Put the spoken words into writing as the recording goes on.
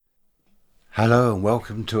Hello and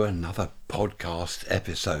welcome to another podcast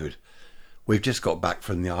episode. We've just got back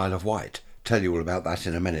from the Isle of Wight. Tell you all about that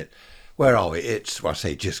in a minute. Where are we? I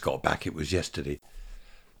say just got back, it was yesterday.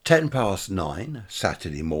 9:10,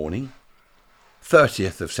 Saturday morning,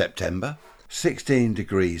 30th of September, 16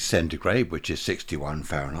 degrees centigrade, which is 61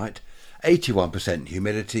 Fahrenheit, 81%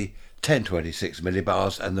 humidity, 1026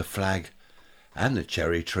 millibars, and the flag and the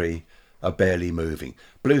cherry tree are barely moving.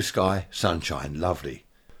 Blue sky, sunshine, lovely.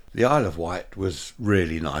 The Isle of Wight was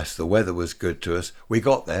really nice. The weather was good to us. We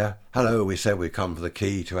got there. Hello, we said we'd come for the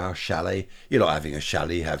key to our chalet. You're not having a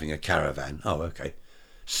chalet, having a caravan. Oh, okay.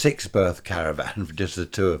 6-berth caravan for just the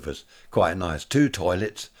two of us. Quite nice. 2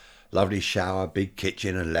 toilets, lovely shower, big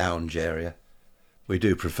kitchen and lounge area. We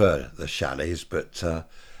do prefer the chalets, but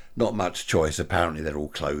not much choice. Apparently they're all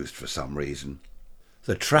closed for some reason.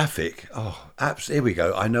 The traffic, here we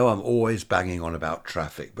go. I know I'm always banging on about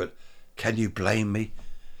traffic, but can you blame me?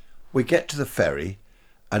 We get to the ferry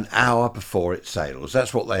an hour before it sails.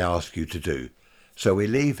 That's what they ask you to do. So we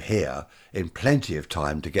leave here in plenty of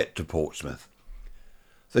time to get to Portsmouth.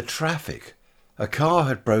 The traffic. A car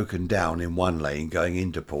had broken down in one lane going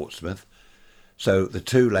into Portsmouth. So the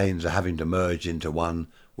 2 lanes are having to merge into one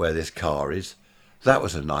where this car is. That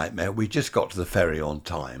was a nightmare. We just got to the ferry on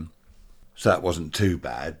time. So that wasn't too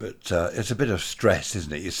bad, but it's a bit of stress,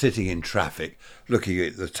 isn't it? You're sitting in traffic, looking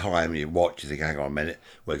at the time, and you watch, you think, hang on a minute,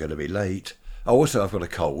 we're going to be late. Oh, also, I've got a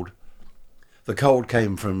cold. The cold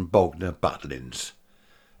came from Bognor Butlins,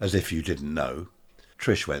 as if you didn't know.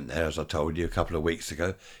 Trish went there, as I told you, a couple of weeks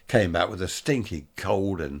ago, came back with a stinky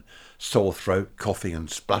cold and sore throat, coughing and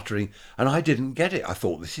spluttering, and I didn't get it. I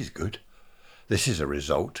thought, this is good. This is a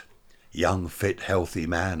result. Young, fit, healthy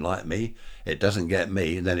man like me. It doesn't get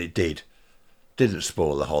me, and then it did. Didn't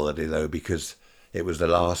spoil the holiday though, because it was the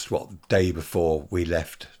last day before we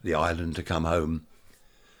left the island to come home.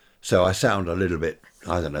 So I sound a little bit,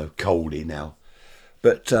 coldy now.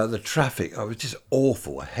 But the traffic, was just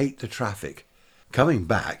awful. I hate the traffic. Coming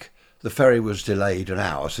back, the ferry was delayed an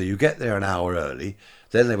hour, so you get there an hour early.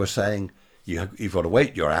 Then they were saying you've got to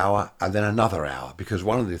wait your hour and then another hour because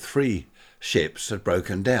one of the 3 ships had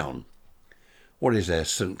broken down. What is there?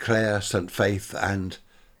 St. Clair, St. Faith and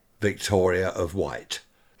Victoria of Wight.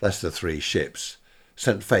 That's the 3 ships.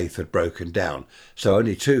 St. Faith had broken down, so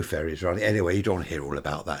only 2 ferries running. Anyway, you don't want to hear all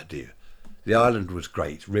about that, do you? The island was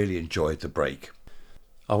great. Really enjoyed the break.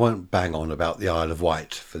 I won't bang on about the Isle of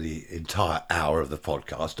Wight for the entire hour of the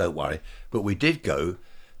podcast, don't worry. But we did go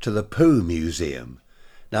to the Poo Museum.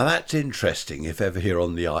 Now that's interesting if ever here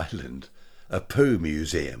on the island. A poo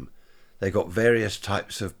museum. They've got various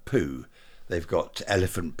types of poo. They've got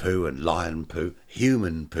elephant poo and lion poo,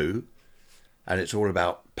 human poo, and it's all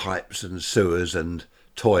about pipes and sewers and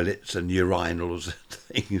toilets and urinals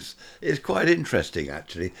and things. It's quite interesting,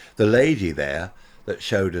 actually. The lady there that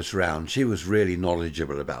showed us round, she was really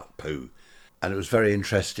knowledgeable about poo, and it was very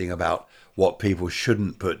interesting about what people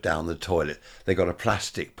shouldn't put down the toilet. They got a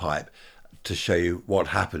plastic pipe to show you what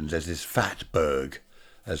happens. There's this fatberg,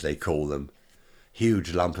 as they call them,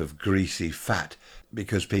 huge lump of greasy fat,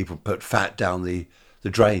 because people put fat down the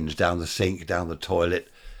drains, down the sink, down the toilet,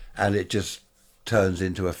 and it just turns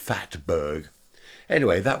into a fatberg.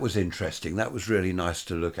 Anyway, that was interesting. That was really nice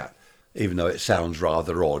to look at, even though it sounds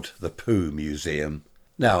rather odd, the Poo Museum.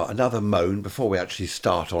 Now, another moan, before we actually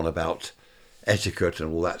start on about etiquette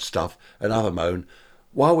and all that stuff, another moan.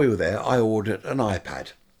 While we were there, I ordered an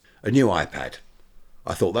iPad, a new iPad.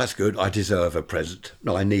 I thought, that's good, I deserve a present.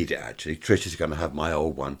 No, I need it, actually. Trish is going to have my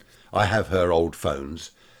old one. I have her old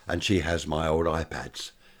phones, and she has my old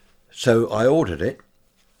iPads. So I ordered it,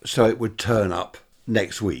 so it would turn up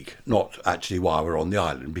next week, not actually while we're on the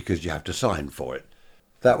island, because you have to sign for it.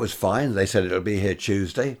 That was fine. They said it'll be here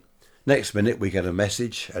Tuesday. Next minute, we get a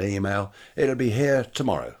message, an email, it'll be here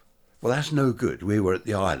tomorrow. Well, that's no good. We were at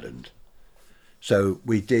the island. So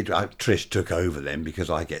we did, Trish took over then, because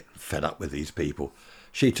I get fed up with these people.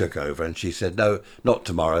 She took over and she said, no, not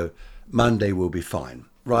tomorrow. Monday will be fine.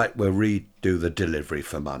 Right, we'll redo the delivery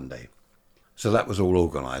for Monday. So that was all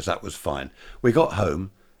organised. That was fine. We got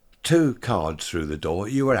home, 2 cards through the door.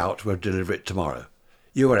 You were out, we'll deliver it tomorrow.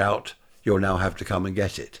 You were out, you'll now have to come and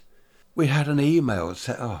get it. We had an email that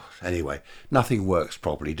said, anyway, nothing works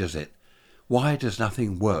properly, does it? Why does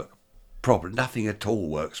nothing work properly? Nothing at all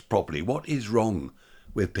works properly. What is wrong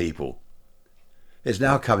with people? It's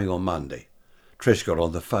now coming on Monday. Trish got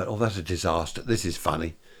on the phone. Oh, that's a disaster. This is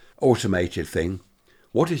funny. Automated thing.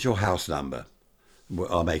 What is your house number?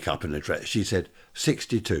 I'll make up an address. She said,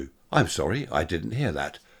 62. I'm sorry, I didn't hear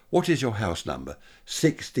that. What is your house number?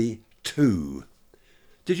 62.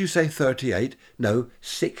 Did you say 38? No,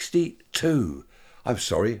 62. I'm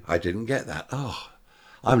sorry, I didn't get that. Oh,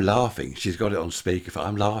 I'm laughing. She's got it on speakerphone.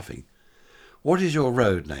 I'm laughing. What is your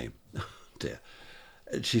road name? Oh, dear.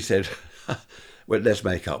 And she said, well, let's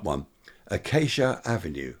make up one. Acacia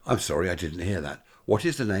Avenue. I'm sorry, I didn't hear that. What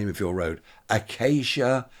is the name of your road?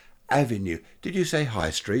 Acacia Avenue. Did you say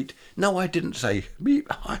High Street? No, I didn't say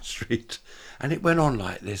High Street. And it went on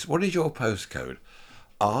like this. What is your postcode?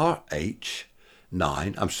 RH9.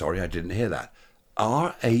 I'm sorry, I didn't hear that.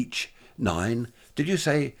 RH9. Did you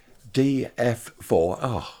say DF4?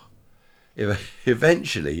 Oh,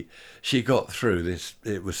 eventually she got through this.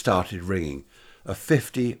 It was started ringing. A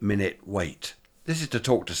 50-minute wait. This is to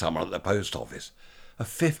talk to someone at the post office. A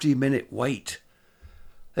 50-minute wait.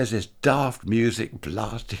 There's this daft music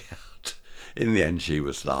blasting out. In the end, she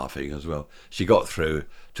was laughing as well. She got through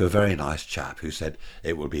to a very nice chap who said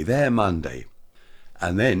it will be there Monday.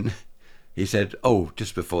 And then he said, oh,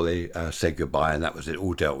 just before they said goodbye, and that was it,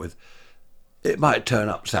 all dealt with, it might turn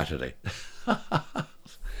up Saturday.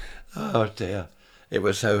 Oh, dear. It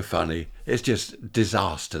was so funny. It's just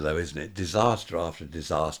disaster, though, isn't it? Disaster after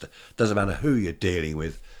disaster. Doesn't matter who you're dealing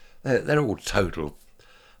with. They're all total.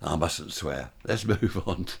 I mustn't swear. Let's move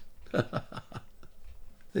on.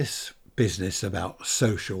 This business about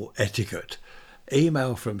social etiquette.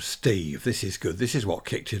 Email from Steve. This is good. This is what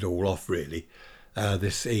kicked it all off, really.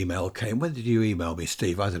 This email came. When did you email me,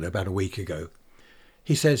 Steve? I don't know, about a week ago.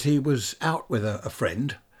 He says he was out with a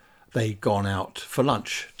friend. They'd gone out for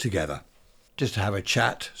lunch together, just to have a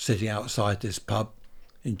chat, sitting outside this pub,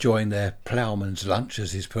 enjoying their ploughman's lunch,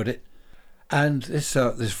 as he's put it. And this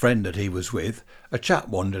friend that he was with, a chap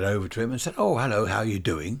wandered over to him and said, oh, hello, how are you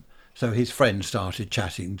doing? So his friend started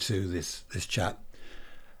chatting to this chap,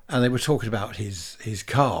 and they were talking about his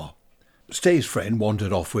car. Steve's friend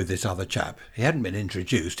wandered off with this other chap. He hadn't been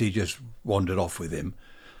introduced, he just wandered off with him.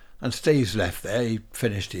 And Steve's left there, he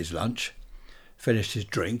finished his lunch, finished his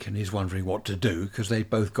drink, and he's wondering what to do because they'd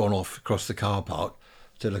both gone off across the car park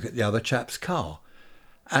to look at the other chap's car.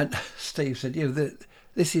 And Steve said,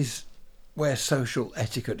 this is where social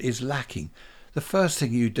etiquette is lacking. The first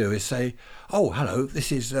thing you do is say, oh, hello,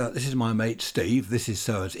 this is my mate Steve, this is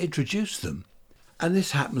so-and-so. Introduce them. And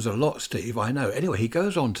this happens a lot, Steve, I know. Anyway, he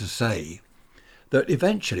goes on to say that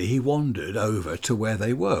eventually he wandered over to where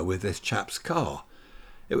they were with this chap's car.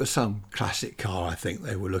 It was some classic car, I think,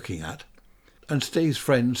 they were looking at. And Steve's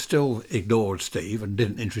friend still ignored Steve and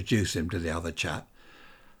didn't introduce him to the other chap.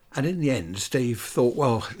 And in the end, Steve thought,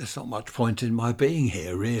 well, there's not much point in my being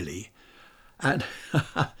here, really. And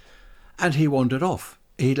and he wandered off.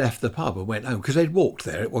 He left the pub and went home, because they'd walked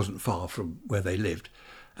there. It wasn't far from where they lived.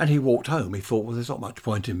 And he walked home. He thought, well, there's not much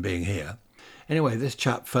point in being here. Anyway, this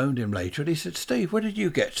chap phoned him later and he said, Steve, where did you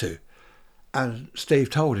get to? And Steve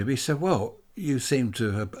told him, he said, well, you seem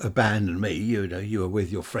to have abandoned me. You were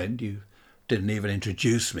with your friend. You didn't even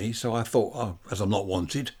introduce me. So I thought, oh, as I'm not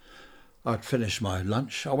wanted, I'd finished my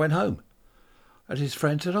lunch. I went home. And his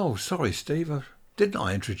friend said, oh, sorry, Steve, didn't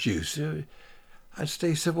I introduce you? And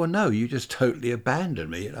Steve said, well, no, you just totally abandoned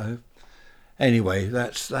me, Anyway,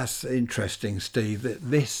 that's interesting, Steve.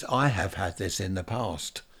 I have had this in the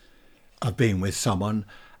past. I've been with someone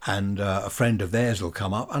and a friend of theirs will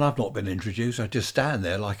come up and I've not been introduced. I just stand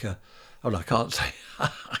there like I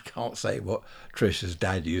can't say what Trish's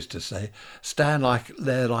dad used to say. Stand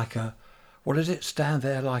there like a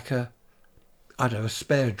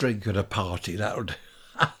spare drink at a party. That'll do.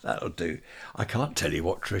 That'll do. I can't tell you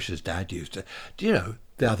what Trish's dad used to. Do you know,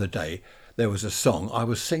 the other day there was a song. I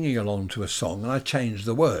was singing along to a song and I changed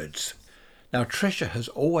the words. Now, Trisha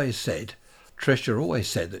always said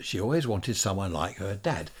that she always wanted someone like her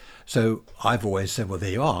dad. So I've always said, well,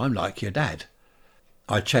 there you are, I'm like your dad.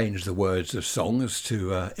 I changed the words of songs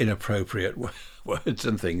to inappropriate words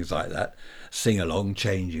and things like that. Sing along,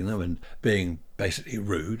 changing them and being basically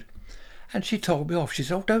rude. And she told me off. She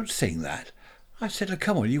said, oh, don't sing that. I said, oh,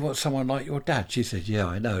 come on, you want someone like your dad? She said, yeah,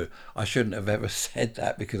 I know. I shouldn't have ever said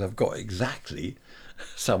that because I've got exactly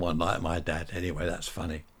someone like my dad. Anyway, that's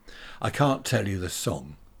funny. I can't tell you the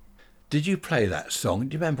song. Did you play that song?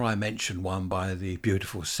 Do you remember I mentioned one by the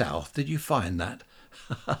Beautiful South? Did you find that?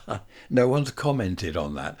 No one's commented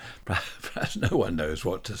on that. Perhaps no one knows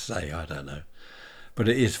what to say. I don't know. But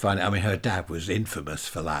it is funny. I mean, her dad was infamous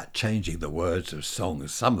for that, changing the words of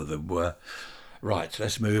songs. Some of them were. Right,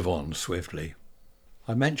 let's move on swiftly.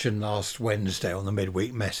 I mentioned last Wednesday on the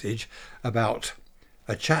midweek message about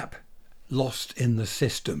a chap lost in the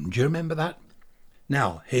system. Do you remember that?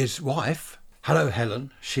 Now, his wife, hello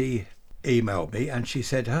Helen, she emailed me and she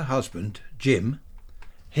said her husband, Jim,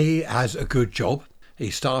 he has a good job. He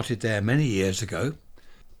started there many years ago,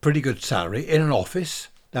 pretty good salary, in an office,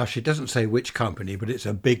 Now, she doesn't say which company, but it's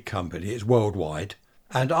a big company. It's worldwide.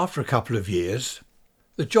 And after a couple of years,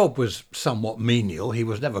 the job was somewhat menial. He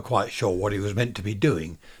was never quite sure what he was meant to be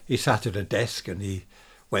doing. He sat at a desk and he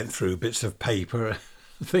went through bits of paper,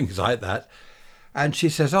 things like that. And she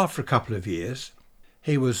says after a couple of years,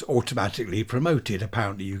 he was automatically promoted.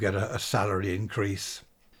 Apparently you get a salary increase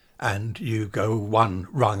and you go one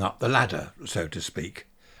rung up the ladder, so to speak.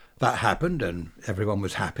 That happened and everyone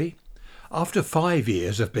was happy. After 5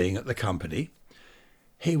 years of being at the company,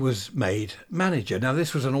 he was made manager. Now,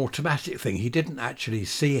 this was an automatic thing. He didn't actually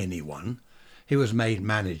see anyone. He was made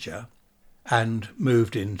manager and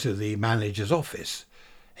moved into the manager's office.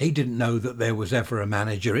 He didn't know that there was ever a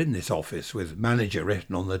manager in this office with manager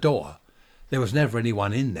written on the door. There was never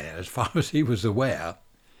anyone in there as far as he was aware.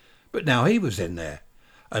 But now he was in there.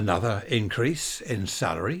 Another increase in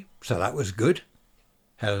salary, so that was good.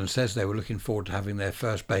 Helen says they were looking forward to having their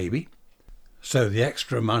first baby. So the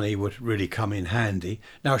extra money would really come in handy.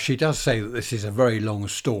 Now, she does say that this is a very long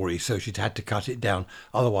story, so she'd had to cut it down.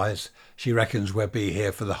 Otherwise, she reckons we'll be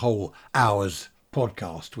here for the whole hour's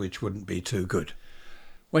podcast, which wouldn't be too good.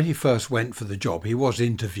 When he first went for the job, he was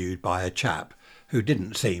interviewed by a chap who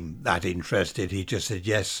didn't seem that interested. He just said,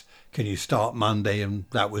 yes, can you start Monday? And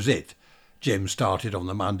that was it. Jim started on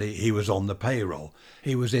the Monday. He was on the payroll.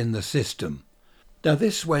 He was in the system. Now,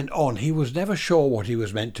 this went on. He was never sure what he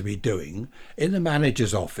was meant to be doing. In the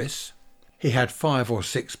manager's office, he had 5 or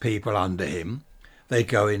 6 people under him. They'd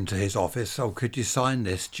go into his office. Oh, could you sign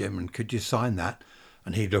this, Jim? And could you sign that?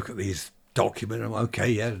 And he'd look at these documents. And,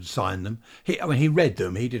 okay, yeah, and sign them. He read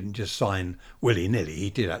them. He didn't just sign willy-nilly.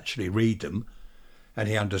 He did actually read them. And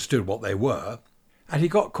he understood what they were. And he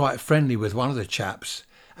got quite friendly with one of the chaps.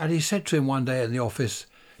 And he said to him one day in the office,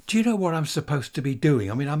 do you know what I'm supposed to be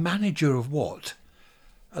doing? I mean, I'm manager of what?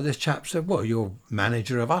 And this chap said, well, you're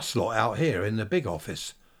manager of us lot out here in the big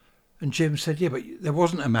office. And Jim said, yeah, but there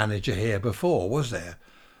wasn't a manager here before, was there?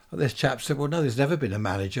 And this chap said, well, no, there's never been a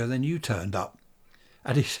manager. Then you turned up.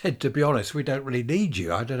 And he said, to be honest, we don't really need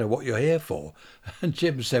you. I don't know what you're here for. And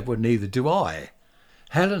Jim said, well, neither do I.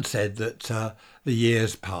 Helen said that the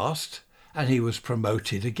years passed and he was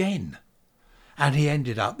promoted again. And he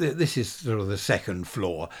ended up, this is sort of the second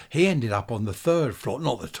floor, he ended up on the 3rd floor,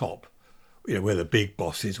 not the top, where the big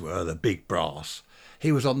bosses were, the big brass.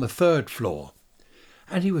 He was on the 3rd floor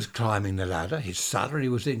and he was climbing the ladder. His salary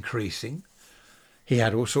was increasing. He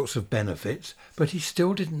had all sorts of benefits, but he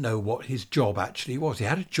still didn't know what his job actually was. He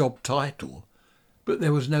had a job title, but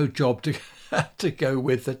there was no job to go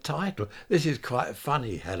with the title. This is quite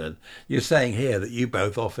funny, Helen. You're saying here that you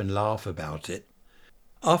both often laugh about it.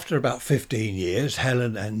 After about 15 years,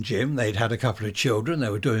 Helen and Jim, they'd had a couple of children. They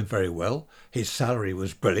were doing very well. His salary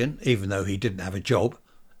was brilliant, even though he didn't have a job,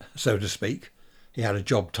 so to speak. He had a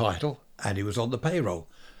job title and he was on the payroll.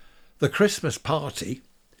 The Christmas party,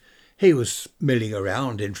 he was milling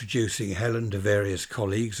around introducing Helen to various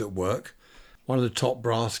colleagues at work. One of the top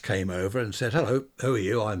brass came over and said, hello, who are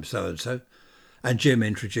you? I'm so-and-so. And Jim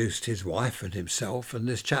introduced his wife and himself, and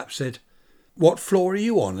this chap said, what floor are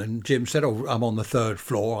you on? And Jim said, oh, I'm on the 3rd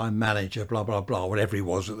floor, I'm manager, blah, blah, blah, whatever he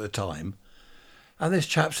was at the time. And this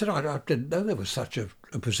chap said, I didn't know there was such a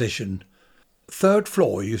position. 3rd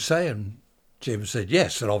floor, you say? And Jim said,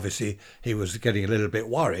 yes. And obviously he was getting a little bit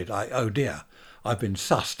worried. Oh dear, I've been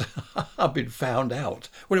sussed. I've been found out.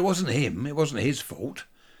 Well, it wasn't him. It wasn't his fault.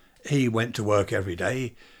 He went to work every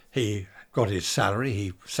day. He got his salary.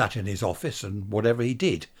 He sat in his office and whatever he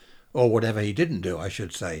did, or whatever he didn't do, I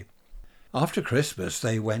should say. After Christmas,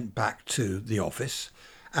 they went back to the office,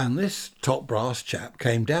 and this top brass chap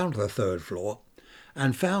came down to the 3rd floor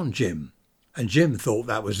and found Jim. And Jim thought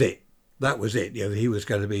that was it. That was it. He was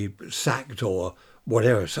going to be sacked or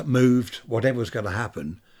whatever, moved, whatever was going to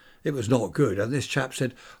happen. It was not good. And this chap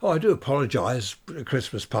said, oh, I do apologise for the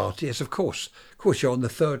Christmas party. Yes, of course. Of course, you're on the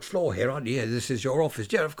 3rd floor here, aren't you? Yeah, this is your office.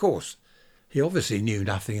 Yeah, of course. He obviously knew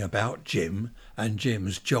nothing about Jim and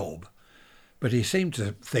Jim's job. But he seemed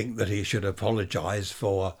to think that he should apologise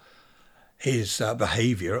for his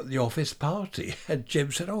behaviour at the office party. And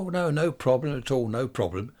Jim said, oh, no problem at all, no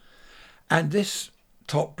problem. And this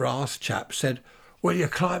top brass chap said, well, you're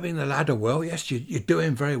climbing the ladder well. Yes, you're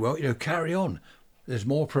doing very well. Carry on. There's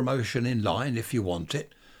more promotion in line if you want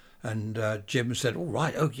it. And Jim said, all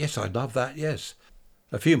right. Oh, yes, I'd love that, yes.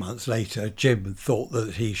 A few months later, Jim thought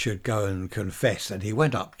that he should go and confess. And he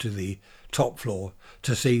went up to the top floor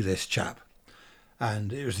to see this chap.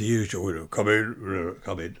 And it was the usual, come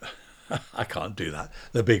in. I can't do that,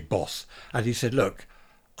 the big boss. And he said, look,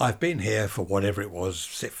 I've been here for whatever it was,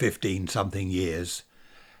 15-something years.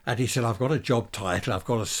 And he said, I've got a job title, I've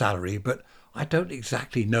got a salary, but I don't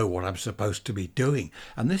exactly know what I'm supposed to be doing.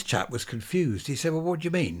 And this chap was confused. He said, well, what do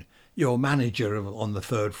you mean? You're manager on the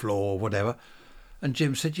third floor or whatever. And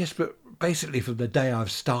Jim said, yes, but basically from the day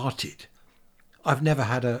I've started, I've never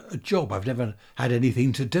had a job. I've never had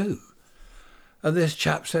anything to do. And this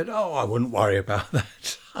chap said, oh, I wouldn't worry about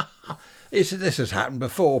that. He said, this has happened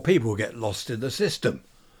before. People get lost in the system.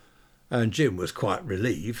 And Jim was quite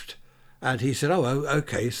relieved. And he said, oh,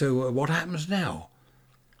 OK, so what happens now?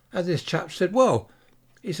 And this chap said, well,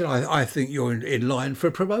 he said, I think you're in line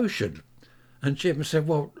for promotion. And Jim said,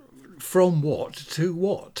 well, from what to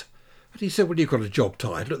what? And he said, well, you've got a job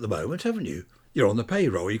title at the moment, haven't you? You're on the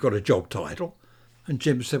payroll, you've got a job title. And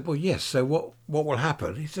Jim said, well, yes, so what will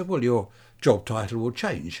happen? He said, well, your job title will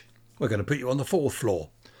change. We're going to put you on the fourth floor.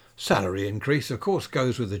 Salary increase, of course,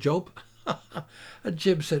 goes with the job. And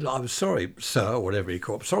Jim said, I'm sorry, sir, or whatever he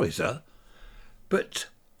called. Sorry, sir, but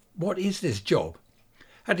what is this job?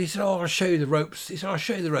 And he said, oh, I'll show you the ropes. He said, I'll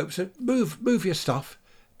show you the ropes. So move your stuff.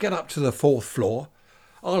 Get up to the fourth floor.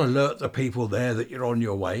 I'll alert the people there that you're on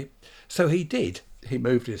your way. So he did. He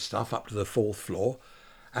moved his stuff up to the fourth floor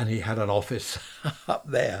and he had an office up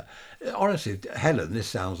there. Honestly, Helen, this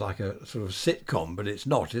sounds like a sort of sitcom, but it's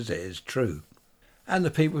not, is it? It's true. And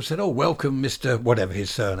the people said, oh, welcome, Mr. whatever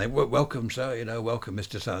his surname. Welcome, sir, welcome,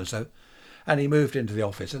 Mr. So-and-so. And he moved into the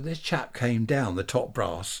office and this chap came down, the top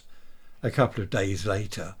brass, a couple of days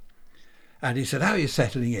later. And he said, how are you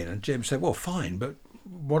settling in? And Jim said, well, fine, but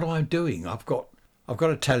what am I doing? I've got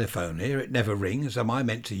a telephone here. It never rings. Am I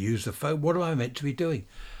meant to use the phone? What am I meant to be doing?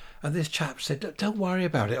 And this chap said, don't worry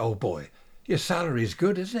about it, old boy. Your salary's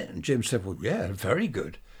good, isn't it? And Jim said, well, yeah, very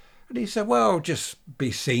good. And he said, well, just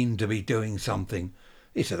be seen to be doing something.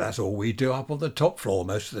 He said, that's all we do up on the top floor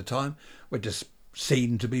most of the time. We're just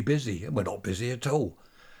seen to be busy, and we're not busy at all.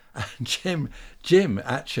 And Jim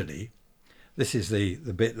actually, this is the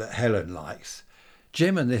bit that Helen likes.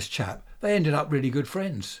 Jim and this chap, they ended up really good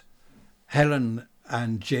friends. Helen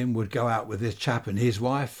and Jim would go out with this chap and his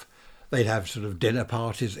wife. They'd have sort of dinner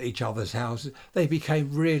parties at each other's houses. They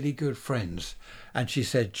became really good friends. And she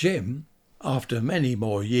said Jim, after many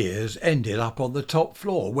more years, ended up on the top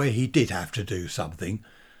floor where he did have to do something.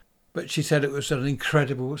 But she said it was an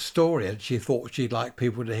incredible story and she thought she'd like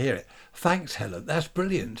people to hear it. Thanks, Helen. That's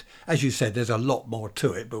brilliant. As you said, there's a lot more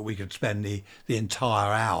to it, but we could spend the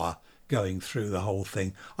entire hour going through the whole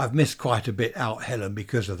thing. I've missed quite a bit out, Helen,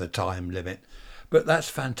 because of the time limit. But that's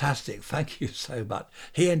fantastic. Thank you so much.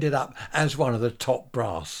 He ended up as one of the top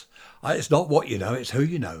brass. It's not what you know, it's who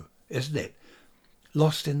you know, isn't it?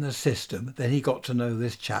 Lost in the system. Then he got to know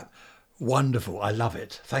this chap. Wonderful. I love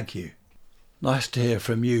it. Thank you. Nice to hear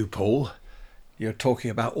from you, Paul. You're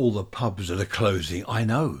talking about all the pubs that are closing. I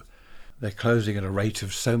know. They're closing at a rate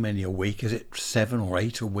of so many a week. Is it 7 or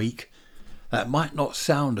 8 a week? That might not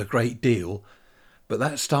sound a great deal, but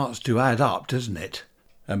that starts to add up, doesn't it?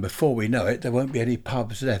 And before we know it, there won't be any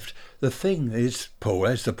pubs left. The thing is, Paul,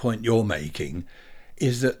 as the point you're making,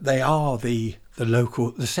 is that they are the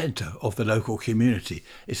centre of the local community,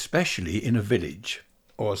 especially in a village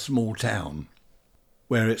or a small town,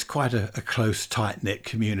 where it's quite a close, tight-knit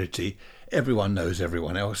community. Everyone knows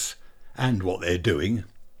everyone else and what they're doing.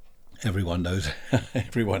 Everyone knows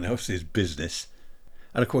everyone else's business.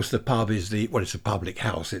 And of course the pub is it's a public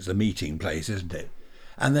house, it's a meeting place, isn't it?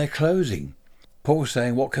 And they're closing. Paul's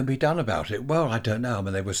saying, what can be done about it? Well, I don't know. I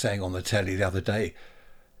mean, they were saying on the telly the other day,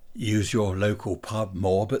 use your local pub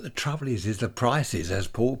more. But the trouble is the prices, as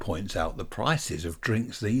Paul points out, the prices of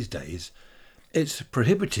drinks these days, it's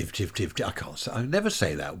prohibitive. I never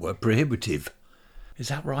say that word, prohibitive. Is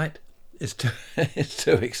that right? It's too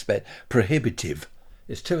expensive. Prohibitive.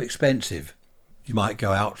 It's too expensive. You might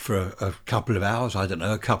go out for a couple of hours, I don't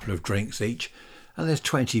know, a couple of drinks each, and there's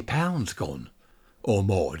 £20 gone, or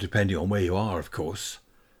more, depending on where you are, of course.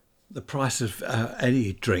 The price of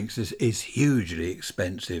any drinks is hugely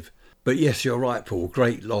expensive. But yes, you're right, Paul.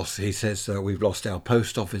 Great loss. He says we've lost our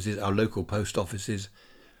post offices, our local post offices.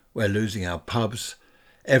 We're losing our pubs.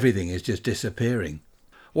 Everything is just disappearing.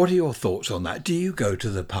 What are your thoughts on that? Do you go to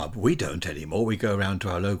the pub? We don't anymore. We go around to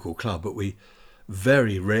our local club, but we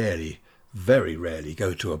very rarely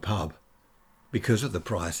go to a pub because of the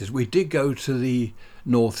prices. We did go to the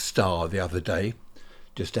North Star the other day,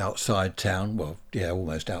 just outside town. Well, yeah,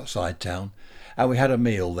 almost outside town. And we had a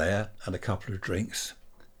meal there and a couple of drinks.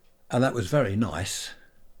 And that was very nice.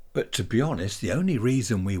 But to be honest, the only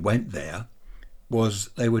reason we went there was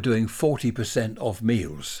they were doing 40% off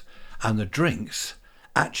meals, and the drinks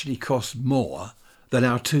actually cost more than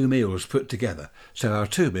our 2 meals put together. So our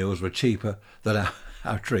 2 meals were cheaper than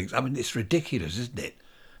our drinks. I mean, it's ridiculous, isn't it?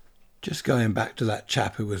 Just going back to that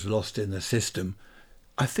chap who was lost in the system,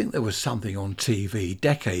 I think there was something on TV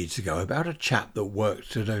decades ago about a chap that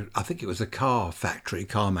worked at I think it was a car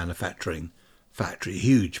manufacturing factory,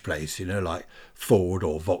 huge place, like Ford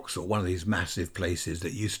or Vauxhall, one of these massive places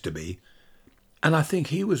that used to be. And I think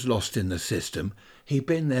he was lost in the system. He'd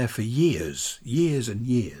been there for years and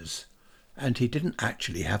years, and he didn't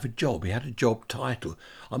actually have a job. He had a job title.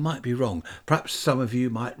 I might be wrong. Perhaps some of you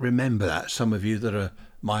might remember that, some of you that are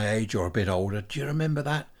my age or a bit older. Do you remember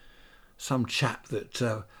that? Some chap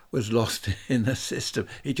that was lost in the system.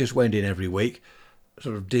 He just went in every week,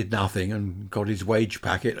 sort of did nothing and got his wage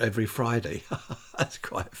packet every Friday. That's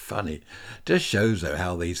quite funny. Just shows, though,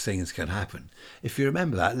 how these things can happen. If you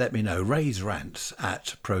remember that, let me know. Raise rants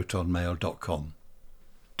at protonmail.com.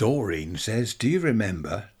 Doreen says, do you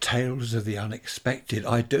remember Tales of the Unexpected?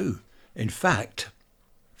 I do. In fact,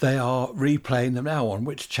 they are replaying them now on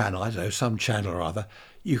which channel? I don't know, some channel or other.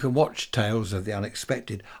 You can watch Tales of the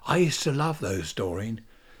Unexpected. I used to love those, Doreen.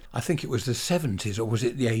 I think it was the 70s or was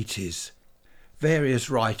it the 80s? Various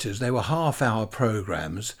writers, they were half-hour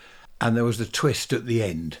programmes and there was the twist at the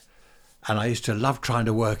end. And I used to love trying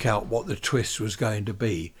to work out what the twist was going to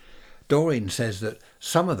be. Doreen says that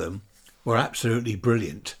some of them were absolutely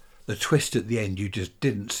brilliant. The twist at the end, you just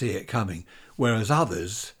didn't see it coming. Whereas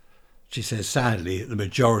others, she says, sadly, the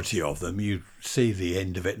majority of them, you see the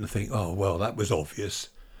end of it and think, oh, well, that was obvious.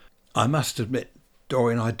 I must admit,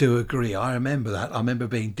 Doreen, I do agree. I remember that. I remember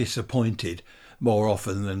being disappointed more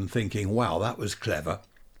often than thinking, wow, that was clever.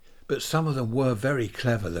 But some of them were very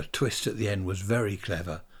clever. The twist at the end was very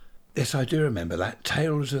clever. Yes, I do remember that.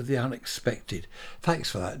 Tales of the Unexpected. Thanks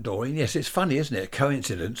for that, Doreen. Yes, it's funny, isn't it? A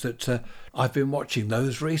coincidence that I've been watching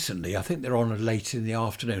those recently. I think they're on late in the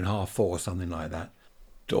afternoon, 4:30, something like that.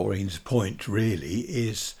 Doreen's point really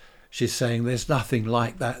is she's saying there's nothing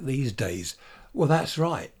like that these days. Well, that's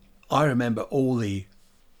right. I remember all the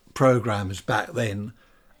programmes back then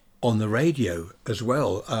on the radio as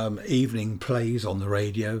well. Evening plays on the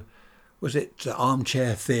radio. Was it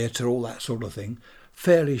armchair theatre, all that sort of thing?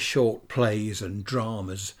 Fairly short plays and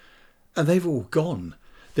dramas. And they've all gone.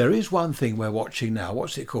 There is one thing we're watching now.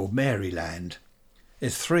 What's it called? Maryland.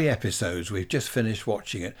 It's 3 episodes. We've just finished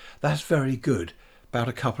watching it. That's very good. About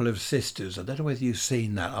a couple of sisters. I don't know whether you've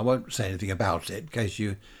seen that. I won't say anything about it in case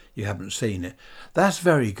you haven't seen it. That's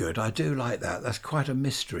very good. I do like that. That's quite a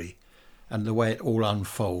mystery. And the way it all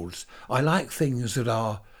unfolds. I like things that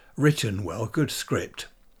are written well, good script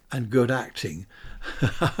and good acting.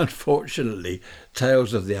 Unfortunately,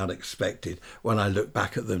 Tales of the Unexpected, when I look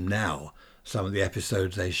back at them now, some of the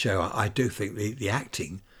episodes they show, I do think the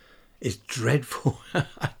acting is dreadful.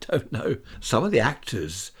 I don't know. Some of the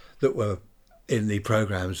actors that were in the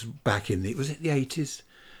programmes back in the 80s,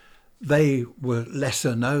 they were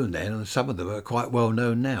lesser known then, and some of them are quite well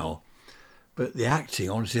known now. But the acting,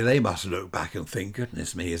 honestly, they must look back and think,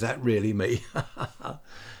 goodness me, is that really me?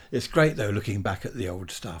 It's great, though, looking back at the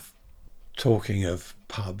old stuff. Talking of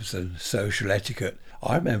pubs and social etiquette,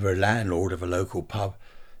 I remember a landlord of a local pub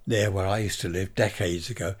near where I used to live decades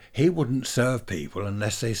ago. He wouldn't serve people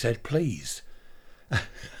unless they said please.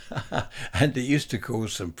 And it used to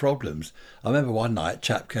cause some problems. I remember one night, a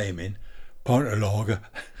chap came in, pint of lager,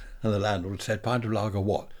 and the landlord said, pint of lager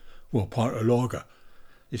what? Well, pint of lager.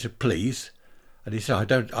 He said, please. And he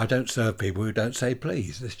said, I don't serve people who don't say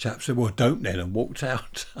please. This chap said, well, don't then, and walked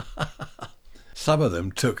out. Some of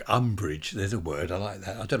them took umbrage. There's a word, I like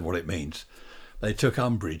that. I don't know what it means. They took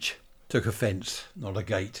umbrage, took offence, not a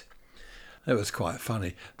gate. It was quite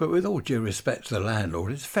funny. But with all due respect to the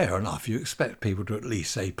landlord, it's fair enough. You expect people to at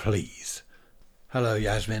least say please. Hello,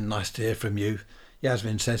 Yasmin. Nice to hear from you.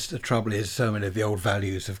 Yasmin says the trouble is so many of the old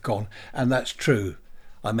values have gone. And that's true.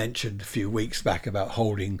 I mentioned a few weeks back about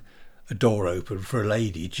holding a door open for a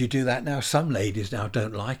lady. Do you do that now? Some ladies now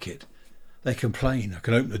don't like it. They complain. I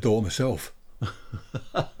can open the door myself.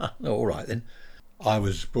 All right then. I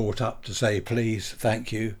was brought up to say please,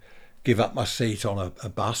 thank you, give up my seat on a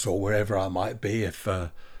bus or wherever I might be if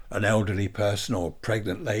an elderly person or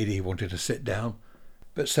pregnant lady wanted to sit down.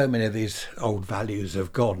 But so many of these old values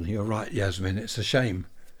have gone. You're right, Yasmin, it's a shame.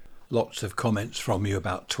 Lots of comments from you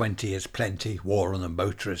about 20 is plenty, war on the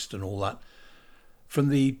motorist and all that. From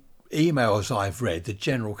the emails I've read, the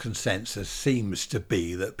general consensus seems to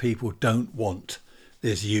be that people don't want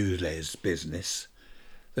this ULEZ business.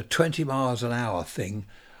 The 20 miles an hour thing,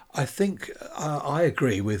 I think I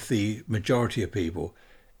agree with the majority of people.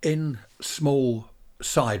 In small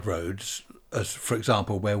side roads, as for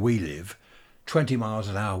example where we live, 20 miles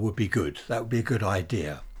an hour would be good. That would be a good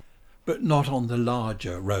idea. But not on the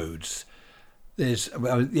larger roads.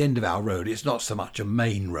 At the end of our road, it's not so much a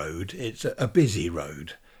main road, it's a busy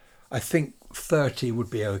road. I think 30 would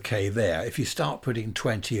be okay there. If you start putting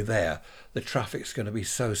 20 there, the traffic's going to be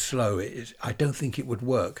so slow, I don't think it would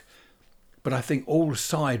work. But I think all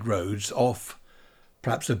side roads off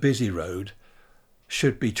perhaps a busy road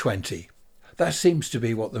should be 20. That seems to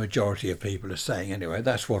be what the majority of people are saying anyway.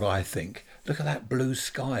 That's what I think. Look at that blue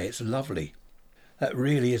sky. It's lovely. That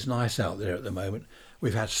really is nice out there at the moment.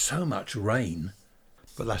 We've had so much rain,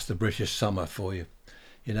 but that's the British summer for you.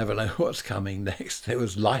 You never know what's coming next. There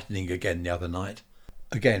was lightning again the other night.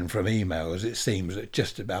 Again, from emails, it seems that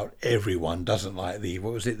just about everyone doesn't like the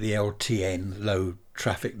LTN, low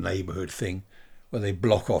traffic neighbourhood thing, where they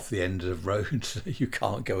block off the end of roads so you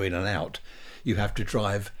can't go in and out. You have to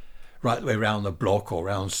drive right the way around the block or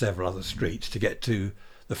around several other streets to get to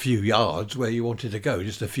the few yards where you wanted to go,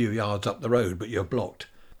 just a few yards up the road, but you're blocked.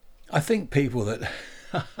 I think people that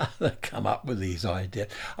come up with these ideas,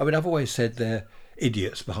 I mean, I've always said they're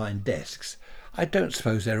idiots behind desks. I don't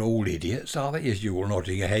suppose they're all idiots, are they? As you're all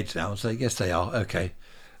nodding your heads now and say, yes, they are. Okay,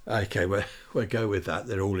 we'll go with that.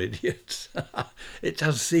 They're all idiots. It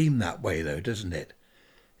does seem that way, though, doesn't it?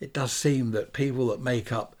 It does seem that people that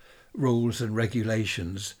make up rules and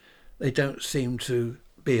regulations, they don't seem to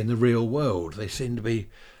be in the real world. They seem to be,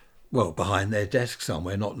 well, behind their desk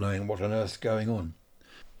somewhere, not knowing what on earth's going on.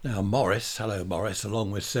 Now, Morris, hello Morris,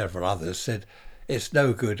 along with several others, said, it's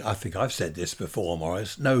no good, I think I've said this before,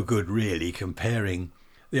 Morris, no good really comparing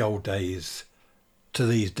the old days to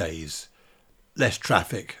these days. Less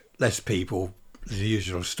traffic, less people, the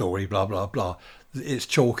usual story, blah, blah, blah. It's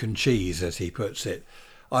chalk and cheese, as he puts it.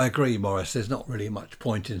 I agree, Morris, there's not really much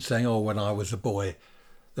point in saying, oh, when I was a boy,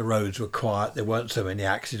 the roads were quiet, there weren't so many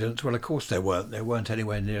accidents. Well, of course there weren't. There weren't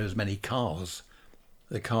anywhere near as many cars.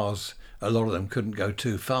 The cars, a lot of them couldn't go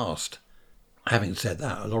too fast. Having said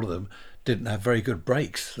that, a lot of them didn't have very good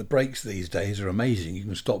brakes. The brakes these days are amazing. You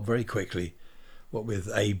can stop very quickly, what with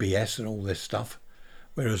ABS and all this stuff.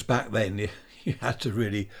 Whereas back then you had to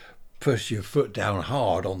really push your foot down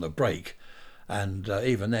hard on the brake. And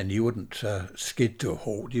even then you wouldn't skid to a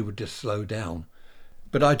halt, you would just slow down.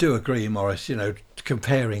 But I do agree, Morris,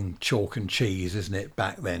 comparing chalk and cheese, isn't it,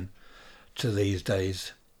 back then to these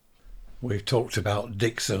days. We've talked about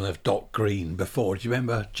Dixon of Dock Green before. Do you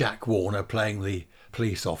remember Jack Warner playing the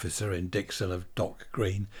police officer in Dixon of Dock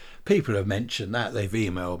Green? People have mentioned that. They've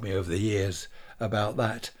emailed me over the years about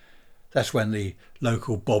that. That's when the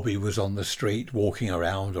local Bobby was on the street walking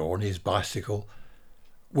around or on his bicycle.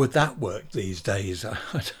 Would that work these days? I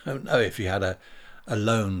don't know if you had a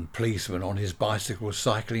lone policeman on his bicycle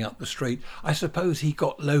cycling up the street. I suppose he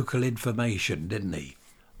got local information, didn't he?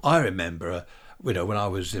 I remember, when I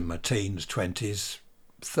was in my teens, 20s,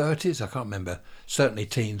 30s, I can't remember, certainly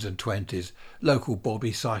teens and 20s, local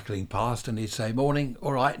Bobby cycling past and he'd say, morning,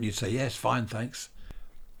 all right, and you'd say, yes, fine, thanks.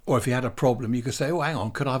 Or if he had a problem, you could say, oh, hang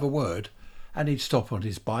on, could I have a word? And he'd stop on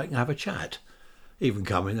his bike and have a chat, even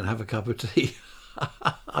come in and have a cup of tea.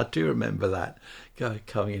 I do remember that,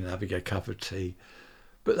 coming in and having a cup of tea.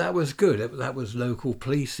 But that was good. That was local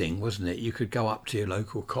policing, wasn't it? You could go up to your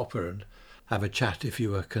local copper and have a chat if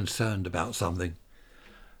you were concerned about something.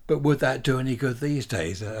 But would that do any good these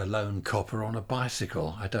days, a lone copper on a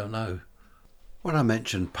bicycle? I don't know. When I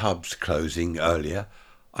mentioned pubs closing earlier,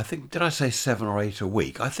 I think, did I say 7 or 8 a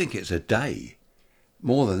week? I think it's a day.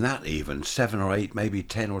 More than that even, 7 or 8, maybe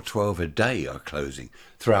 10 or 12 a day are closing,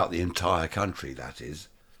 throughout the entire country, that is.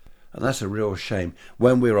 And that's a real shame.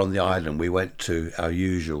 When we were on the island, we went to our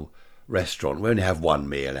usual restaurant. We only have one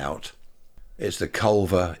meal out. It's the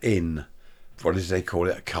Culver Inn. What is they call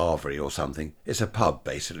it? A carvery or something. It's a pub,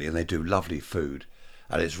 basically, and they do lovely food.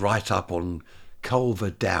 And it's right up on Culver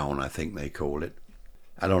Down, I think they call it.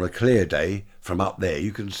 And on a clear day, from up there,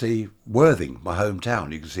 you can see Worthing, my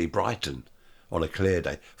hometown. You can see Brighton on a clear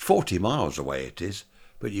day. 40 miles away it is,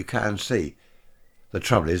 but you can see. The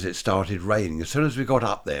trouble is, it started raining. As soon as we got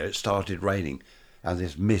up there, it started raining, and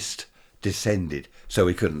this mist descended, so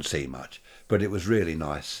we couldn't see much. But it was really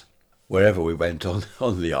nice. Wherever we went on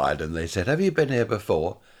the island, they said, have you been here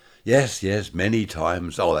before? Yes, many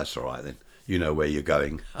times. Oh, that's all right then. You know where you're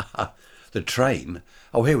going. The train.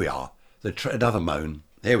 Oh, here we are. Another moan.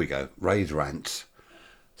 Here we go. Ray's rants.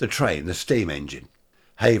 The train, the steam engine.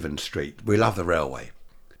 Haven Street. We love the railway.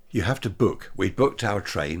 You have to book. We booked our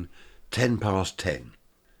train 10 past 10.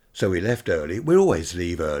 So we left early. We always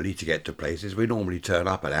leave early to get to places. We normally turn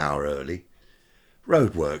up an hour early.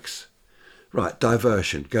 Roadworks. Right,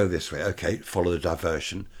 diversion. Go this way. Okay, follow the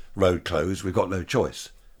diversion. Road closed. We've got no choice.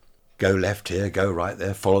 Go left here, go right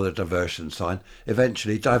there, follow the diversion sign.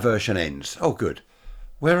 Eventually, diversion ends. Oh, good.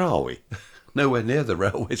 Where are we? Nowhere near the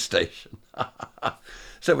railway station.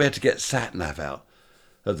 So we had to get sat-nav out.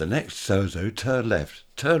 At the next so-so, turn left,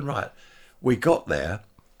 turn right. We got there.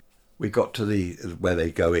 We got to the where they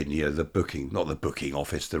go in, the booking, not the booking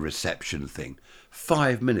office, the reception thing.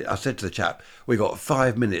 5 minutes. I said to the chap, we got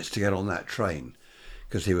 5 minutes to get on that train.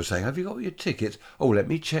 Because he was saying, have you got your tickets? Oh, let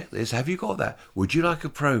me check this. Have you got that? Would you like a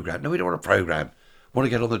programme? No, we don't want a programme. Want to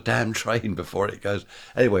get on the damn train before it goes.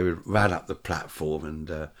 Anyway, we ran up the platform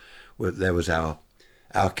and there was our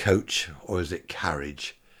coach, or is it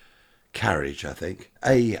carriage? Carriage, I think.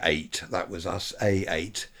 A8, that was us,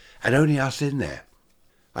 A8. And only us in there.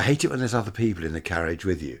 I hate it when there's other people in the carriage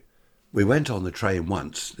with you. We went on the train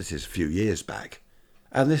once, this is a few years back,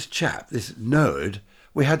 and this chap, this nerd,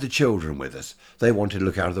 we had the children with us. They wanted to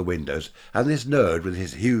look out of the windows, and this nerd with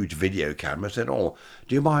his huge video camera said, oh,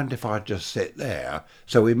 do you mind if I just sit there?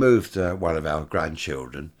 So we moved one of our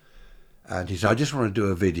grandchildren, and he said, I just want to do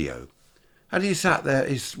a video. And he sat there,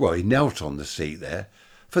 he knelt on the seat there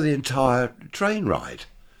for the entire train ride.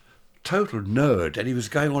 Total nerd, and he was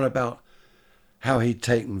going on about how he'd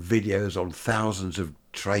taken videos on thousands of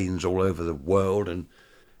trains all over the world. And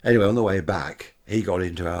anyway, on the way back, he got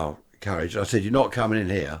into our carriage. I said, you're not coming in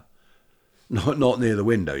here? Not near the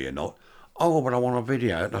window, you're not. Oh, but I want a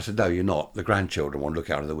video. And I said, no, you're not. The grandchildren want to look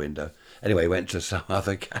out of the window. Anyway, went to some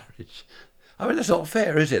other carriage. I mean, that's not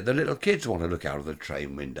fair, is it? The little kids want to look out of the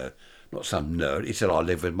train window, not some nerd. He said, I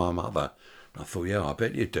live with my mother. I thought, yeah, I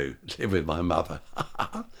bet you do. Live with my mother.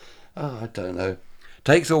 Oh, I don't know.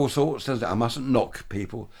 Takes all sorts, doesn't it? I mustn't knock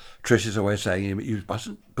people. Trish is always saying you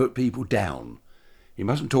mustn't put people down. You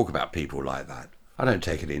mustn't talk about people like that. I don't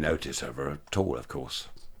take any notice of her at all, of course.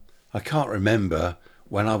 I can't remember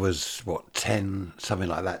when I was, 10, something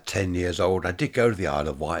like that, 10 years old. I did go to the Isle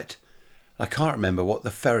of Wight. I can't remember what the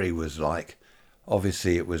ferry was like.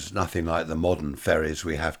 Obviously, it was nothing like the modern ferries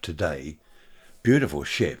we have today. Beautiful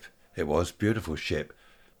ship. It was, beautiful ship.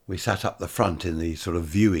 We sat up the front in the sort of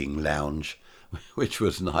viewing lounge, which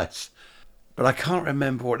was nice. But I can't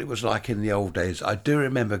remember what it was like in the old days. I do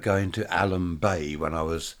remember going to Alum Bay when I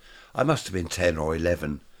must have been 10 or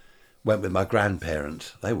 11. Went with my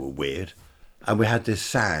grandparents. They were weird. And we had this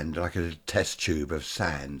sand, like a test tube of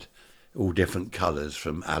sand, all different colours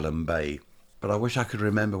from Alum Bay. But I wish I could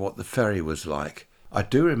remember what the ferry was like. I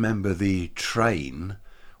do remember the train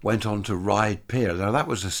went on to Ryde Pier. Now that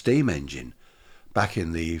was a steam engine. Back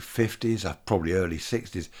in the 50s, probably early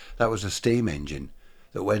 60s, that was a steam engine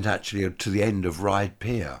that went actually to the end of Ryde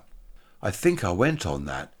Pier. I think I went on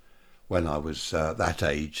that when I was that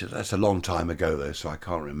age. That's a long time ago though, so I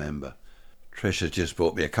can't remember. Trish just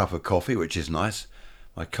bought me a cup of coffee, which is nice.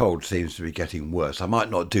 My cold seems to be getting worse. I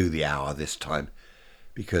might not do the hour this time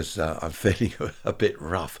because I'm feeling a bit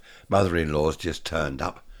rough. Mother-in-law's just turned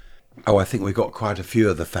up. Oh, I think we've got quite a few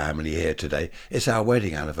of the family here today. It's our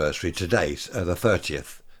wedding anniversary today, the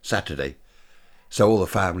 30th, Saturday. So all the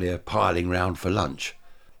family are piling round for lunch.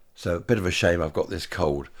 So a bit of a shame I've got this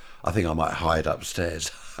cold. I think I might hide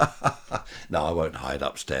upstairs. No, I won't hide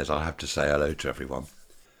upstairs. I'll have to say hello to everyone.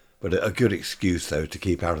 But a good excuse, though, to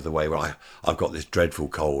keep out of the way. Well, I've got this dreadful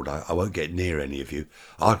cold. I won't get near any of you.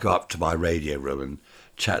 I'll go up to my radio room and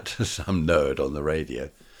chat to some nerd on the radio.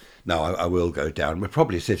 No, I will go down. We'll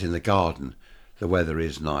probably sit in the garden. The weather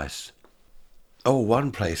is nice. Oh,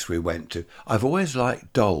 one place we went to. I've always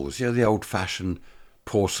liked dolls. The old-fashioned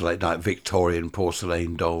porcelain, like Victorian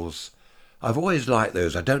porcelain dolls. I've always liked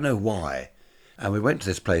those. I don't know why. And we went to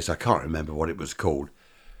this place. I can't remember what it was called.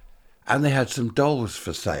 And they had some dolls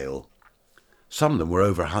for sale. Some of them were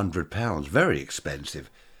over £100. Very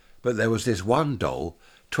expensive. But there was this one doll,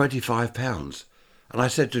 £25. And I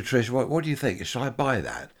said to Trish, what do you think? Shall I buy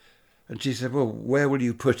that? And she said, well, where will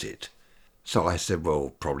you put it? So I said,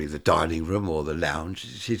 well, probably the dining room or the lounge.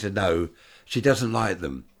 She said, no, she doesn't like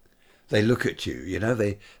them. They look at you,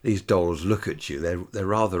 these dolls look at you. They're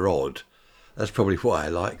rather odd. That's probably why I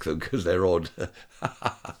like them, because they're odd.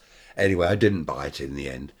 Anyway, I didn't buy it in the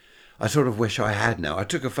end. I sort of wish I had now. I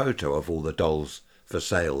took a photo of all the dolls for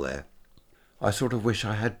sale there. I sort of wish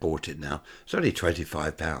I had bought it now. It's only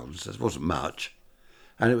 £25. It wasn't much.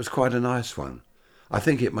 And it was quite a nice one. I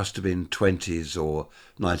think it must have been 20s or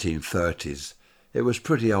 1930s. It was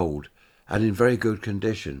pretty old and in very good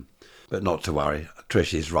condition. But not to worry,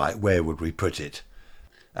 Trish is right. Where would we put it?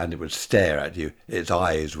 And it would stare at you. Its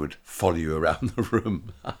eyes would follow you around the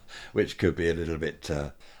room, which could be a little bit,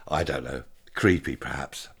 I don't know, creepy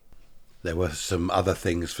perhaps. There were some other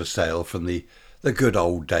things for sale from the good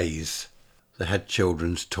old days. They had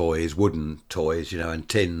children's toys, wooden toys, and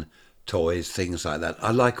tin toys, things like that.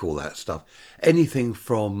 I like all that stuff. Anything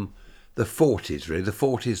from the 40s, really, the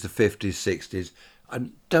 40s, the 50s, 60s. I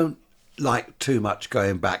don't like too much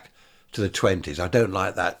going back to the 20s. I don't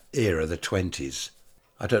like that era, the 20s.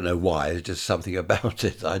 I don't know why, there's just something about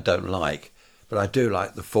it I don't like. But I do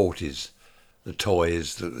like the 40s, the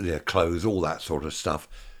toys, the clothes, all that sort of stuff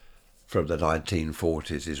from the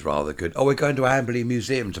 1940s is rather good. Oh, we're going to Amberley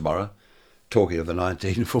Museum tomorrow, talking of the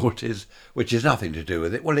 1940s, which has nothing to do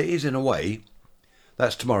with it. Well, it is in a way.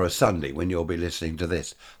 That's tomorrow Sunday when you'll be listening to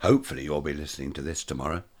this. Hopefully you'll be listening to this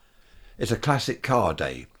tomorrow. It's a classic car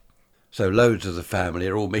day. So loads of the family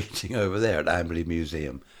are all meeting over there at Amberley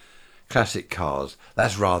Museum. Classic cars.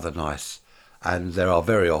 That's rather nice. And there are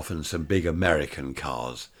very often some big American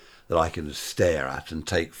cars that I can stare at and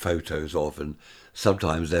take photos of, and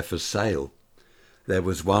sometimes they're for sale. There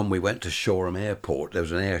was one, we went to Shoreham Airport. There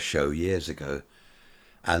was an air show years ago.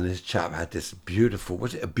 And this chap had this beautiful,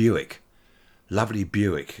 was it a Buick? Lovely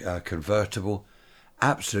Buick, convertible.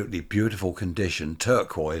 Absolutely beautiful condition.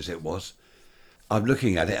 Turquoise it was. I'm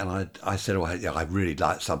looking at it and I said, oh, yeah, I'd really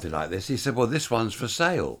like something like this. He said, well, this one's for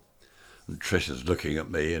sale. And Trisha's looking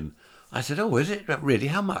at me and I said, oh, is it? Really?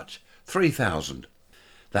 How much? 3,000.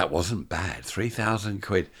 That wasn't bad. 3,000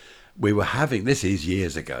 quid. We were having, this is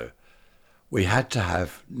years ago, we had to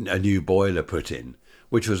have a new boiler put in,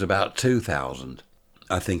 which was about 2,000,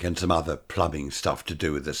 I think, and some other plumbing stuff to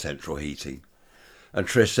do with the central heating. And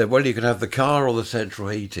Trish said, well, you can have the car or the central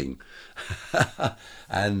heating.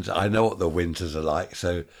 And I know what the winters are like,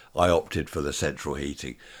 so I opted for the central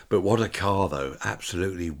heating. But what a car, though.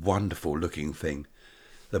 Absolutely wonderful looking thing.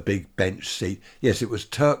 The big bench seat. Yes, it was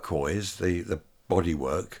turquoise, the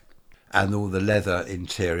bodywork, and all the leather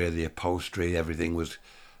interior, the upholstery, everything was,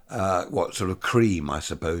 sort of cream, I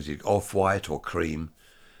suppose, off-white or cream.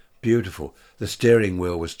 Beautiful. The steering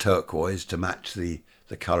wheel was turquoise to match the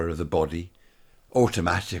colour of the body.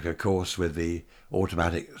 Automatic, of course, with the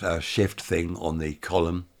automatic shift thing on the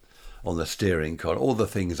column, on the steering column. All the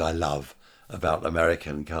things I love about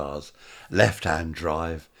American cars. Left-hand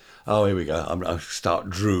drive. Oh, here we go. I'll start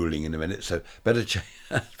drooling in a minute, so better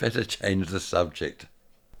change the subject.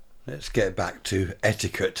 Let's get back to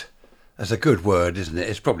etiquette. That's a good word, isn't it?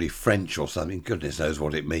 It's probably French or something. Goodness knows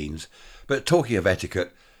what it means. But talking of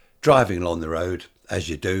etiquette, driving along the road, as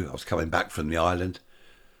you do, I was coming back from the island.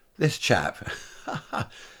 This chap,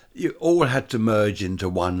 you all had to merge into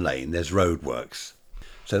one lane. There's roadworks.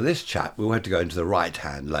 So this chap, we all had to go into the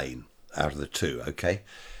right-hand lane out of the two, okay?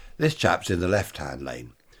 This chap's in the left-hand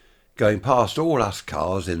lane, going past all us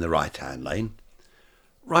cars in the right-hand lane,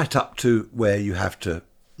 right up to where you have to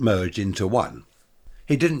merge into one.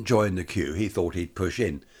 He didn't join the queue. He thought he'd push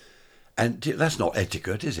in. And that's not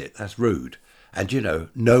etiquette, is it? That's rude. And,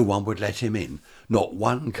 no one would let him in. Not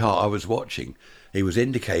one car I was watching. He was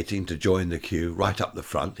indicating to join the queue right up the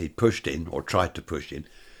front. He'd pushed in or tried to push in.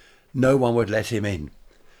 No one would let him in.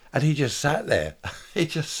 And he just sat there. He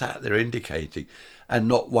just sat there indicating. And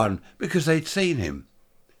not one, because they'd seen him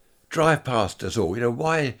drive past us all.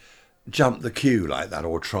 Why jump the queue like that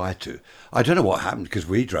or try to? I don't know what happened because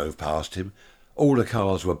we drove past him. All the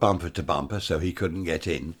cars were bumper to bumper, so he couldn't get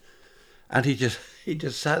in. And he just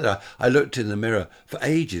sat there. I looked in the mirror. For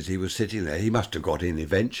ages he was sitting there. He must have got in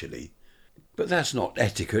eventually. But that's not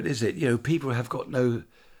etiquette, is it? People have got no...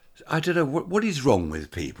 I don't know, what is wrong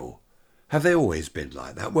with people? Have they always been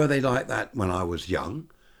like that? Were they like that when I was young?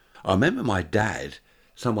 I remember my dad,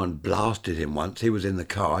 someone blasted him once. He was in the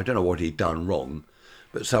car. I don't know what he'd done wrong,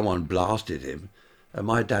 but someone blasted him. And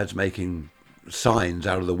my dad's making signs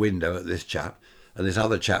out of the window at this chap, and this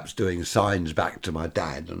other chap's doing signs back to my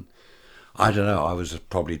dad. And I don't know, I was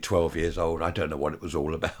probably 12 years old. I don't know what it was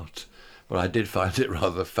all about, but I did find it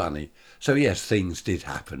rather funny. So yes, things did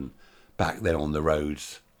happen back then on the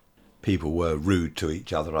roads. People were rude to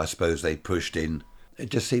each other. I suppose they pushed in. It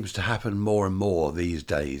just seems to happen more and more these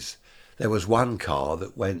days. There was one car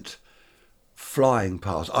that went flying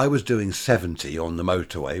past. I was doing 70 on the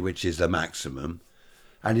motorway, which is the maximum,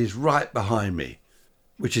 and he's right behind me,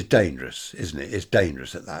 which is dangerous, isn't it? It's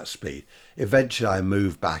dangerous at that speed. Eventually I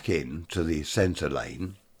moved back in to the centre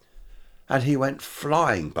lane, and he went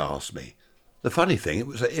flying past me. The funny thing,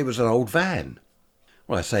 it was an old van.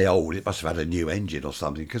 When I say old, it must have had a new engine or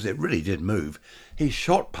something, because it really did move. He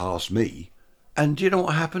shot past me, and do you know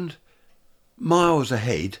what happened? Miles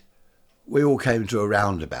ahead, we all came to a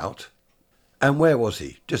roundabout, and where was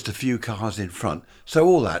he? Just a few cars in front. So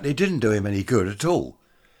all that, it didn't do him any good at all.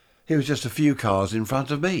 He was just a few cars in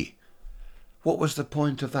front of me. What was the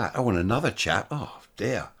point of that? Oh, and another chap, oh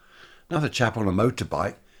dear, another chap on a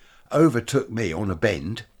motorbike overtook me on a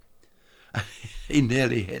bend. He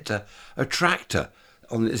nearly hit a tractor.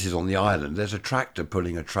 This is on the island. There's a tractor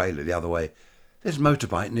pulling a trailer the other way. This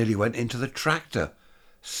motorbike nearly went into the tractor.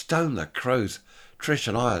 Stone the crows. Trish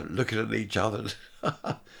and I are looking at each other.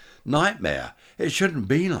 Nightmare. It shouldn't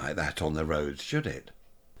be like that on the roads, should it?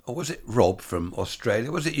 or was it Rob from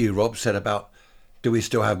Australia? Was it you, Rob, said about, do we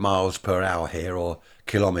still have miles per hour here or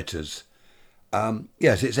kilometres?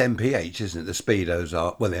 Yes, it's mph, isn't it? The speedos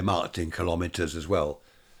are, well, they're marked in kilometres as well,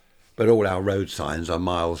 but all our road signs are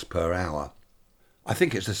miles per hour. I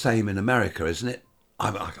think it's the same in America, isn't it?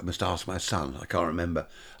 I must ask my son, I can't remember.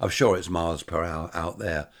 I'm sure it's miles per hour out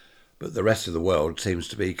there, but the rest of the world seems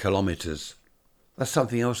to be kilometres. That's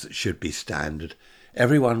something else that should be standard.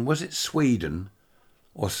 Everyone, was it Sweden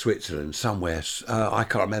or Switzerland, somewhere, I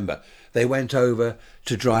can't remember, they went over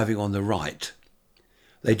to driving on the right.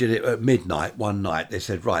 They did it at midnight one night. They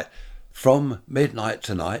said, right, from midnight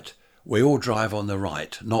tonight, we all drive on the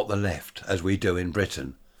right, not the left, as we do in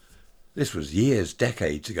Britain. This was years,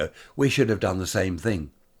 decades ago. We should have done the same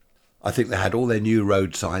thing. I think they had all their new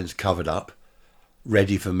road signs covered up,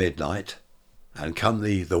 ready for midnight. And come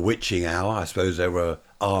the witching hour, I suppose there were an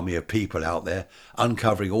army of people out there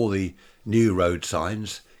uncovering all the new road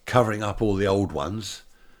signs, covering up all the old ones.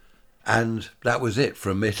 And that was it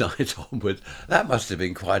from midnight onwards. That must have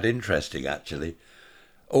been quite interesting, actually.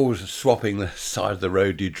 All swapping the side of the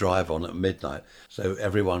road you drive on at midnight. So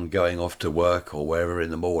everyone going off to work or wherever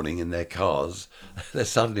in the morning in their cars, they're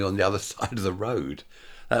suddenly on the other side of the road.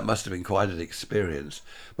 That must have been quite an experience.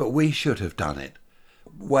 But we should have done it.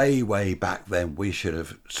 Way, way back then, we should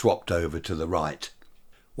have swapped over to the right.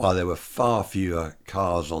 While there were far fewer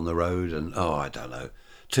cars on the road and, I don't know,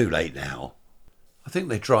 too late now. I think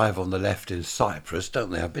they drive on the left in Cyprus,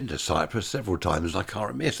 don't they? I've been to Cyprus several times and I can't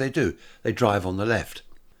remember. Yes, they do. They drive on the left.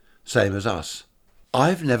 Same as us.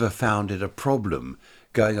 I've never found it a problem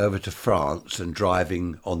going over to France and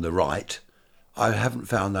driving on the right. I haven't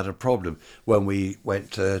found that a problem when we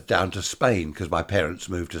went down to Spain, because my parents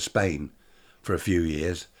moved to Spain for a few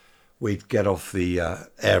years. We'd get off the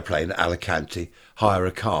airplane at Alicante, hire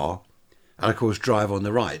a car, and of course drive on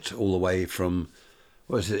the right all the way from,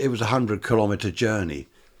 what was it? It was a 100-kilometre journey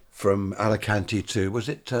from Alicante to, was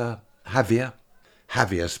it Javier?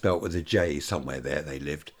 Javier spelt with a J, somewhere there they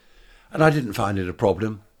lived. And I didn't find it a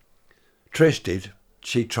problem. Trish did.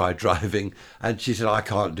 She tried driving and she said, I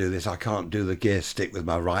can't do this. I can't do the gear stick with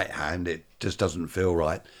my right hand. It just doesn't feel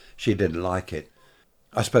right. She didn't like it.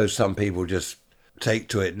 I suppose some people just take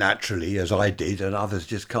to it naturally, as I did, and others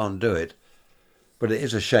just can't do it. But it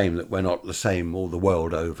is a shame that we're not the same all the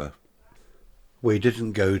world over. We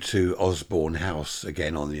didn't go to Osborne House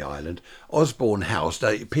again on the island. Osborne House,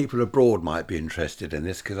 now, people abroad might be interested in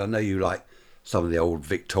this because I know you like some of the old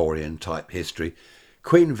Victorian type history.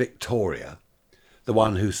 Queen Victoria, the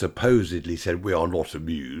one who supposedly said we are not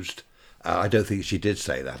amused, I don't think she did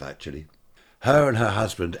say that actually. Her and her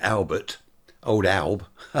husband Albert, old Alb,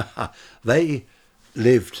 they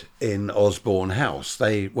lived in Osborne House.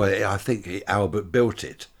 I think Albert built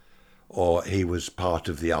it, or he was part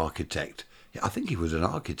of the architect. I think he was an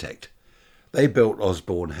architect. They built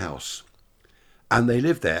Osborne House. And they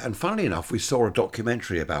lived there. And funnily enough, we saw a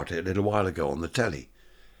documentary about it a little while ago on the telly.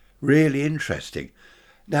 Really interesting.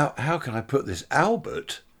 Now, how can I put this?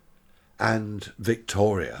 Albert and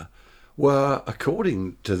Victoria were,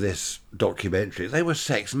 according to this documentary, they were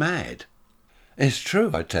sex mad. It's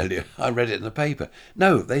true, I tell you. I read it in the paper.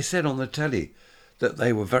 No, they said on the telly that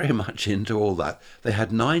they were very much into all that. They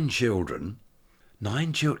had 9 children.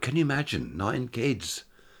 9 children. Can you imagine? 9 kids.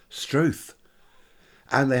 Struth.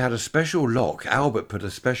 And they had a special lock. Albert put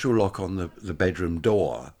a special lock on the bedroom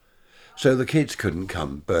door so the kids couldn't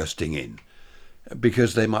come bursting in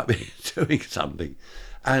because they might be doing something.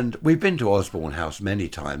 And we've been to Osborne House many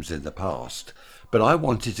times in the past, but I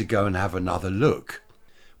wanted to go and have another look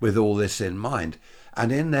with all this in mind.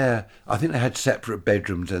 And in there, I think they had separate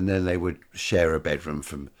bedrooms and then they would share a bedroom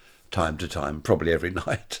from time to time, probably every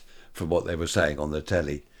night, from what they were saying on the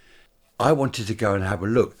telly. I wanted to go and have a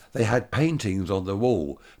look. They had paintings on the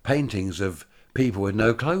wall, paintings of people with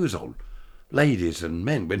no clothes on, ladies and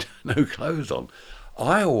men with no clothes on.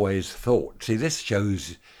 I always thought, see, this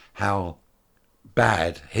shows how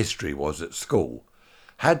bad history was at school.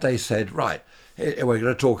 Had they said, right, we're going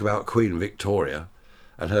to talk about Queen Victoria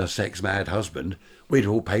and her sex-mad husband, we'd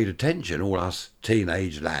all paid attention, all us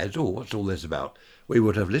teenage lads, what's all this about? We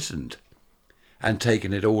would have listened and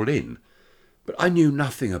taken it all in. But I knew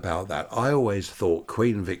nothing about that. I always thought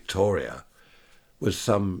Queen Victoria was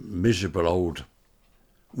some miserable old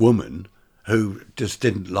woman who just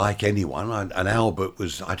didn't like anyone. And Albert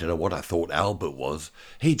was, I don't know what I thought Albert was.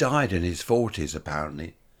 He died in his 40s,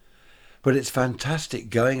 apparently. But it's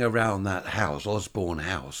fantastic going around that house, Osborne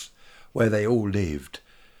House, where they all lived,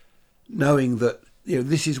 knowing that,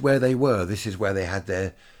 this is where they were. This is where they had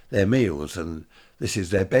their meals, and this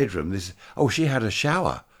is their bedroom. She had a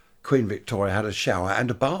shower. Queen Victoria had a shower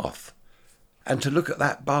and a bath. And to look at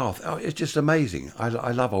that bath, oh, it's just amazing. I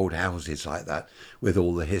love old houses like that with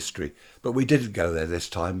all the history. But we didn't go there this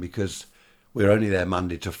time because we were only there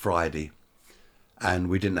Monday to Friday and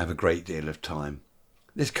we didn't have a great deal of time.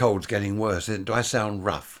 This cold's getting worse. Do I sound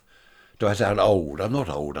rough? Do I sound old? I'm not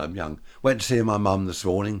old, I'm young. Went to see my mum this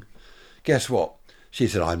morning. Guess what? She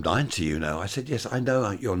said, I'm 90, you know. I said, yes, I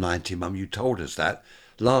know you're 90, Mum. You told us that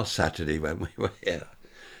last Saturday when we were here.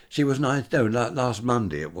 She was 90, no, last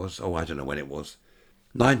Monday it was. Oh, I don't know when it was.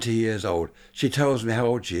 90 years old. She tells me how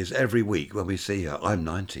old she is every week when we see her. I'm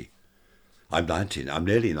 90. I'm 90. I'm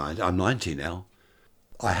nearly 90. I'm 90 now.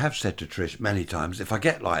 I have said to Trish many times, if I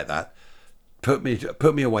get like that, put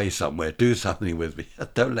me away somewhere. Do something with me.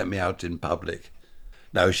 Don't let me out in public.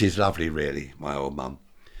 No, she's lovely, really, my old mum.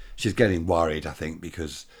 She's getting worried, I think,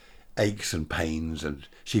 because aches and pains, and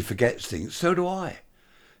she forgets things. So do I.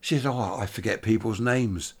 She said, oh, I forget people's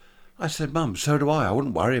names. I said, Mum, so do I. I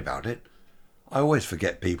wouldn't worry about it. I always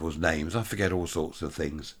forget people's names. I forget all sorts of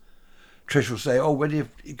things. Trish will say, oh, when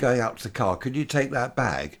you're going out to the car, could you take that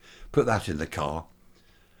bag, put that in the car?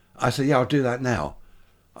 I said, yeah, I'll do that now.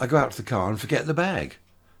 I go out to the car and forget the bag.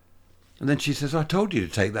 And then she says, I told you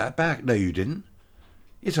to take that bag. No, you didn't.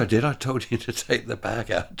 Yes, I did. I told you to take the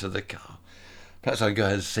bag out to the car. Perhaps I'm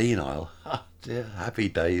going senile. Oh, dear, happy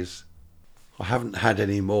days. I haven't had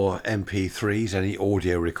any more MP3s, any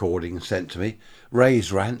audio recordings sent to me.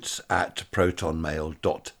 Ray's rants at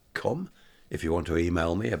protonmail.com if you want to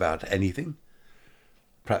email me about anything.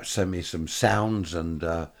 Perhaps send me some sounds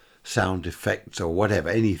and sound effects or whatever,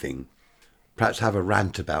 anything. Perhaps have a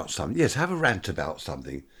rant about something. Yes, have a rant about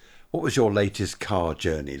something. What was your latest car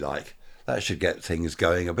journey like? That should get things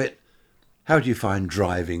going a bit. How do you find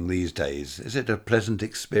driving these days? Is it a pleasant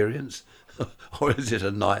experience? Or is it a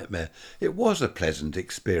nightmare? It was a pleasant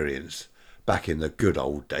experience. Back in the good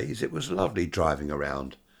old days, it was lovely driving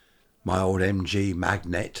around. My old MG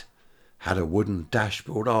Magnet had a wooden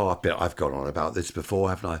dashboard. Oh, I've gone on about this before,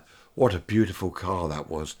 haven't I? What a beautiful car that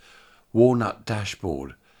was. Walnut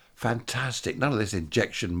dashboard. Fantastic. None of this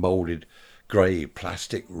injection moulded grey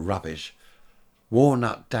plastic rubbish.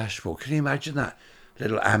 Walnut dashboard. Can you imagine that?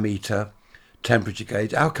 Little ammeter, temperature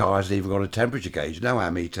gauge. Our car hasn't even got a temperature gauge. No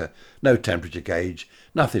ammeter, no temperature gauge,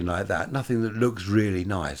 nothing like that. Nothing that looks really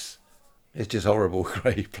nice. It's just horrible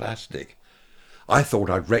grey plastic. I thought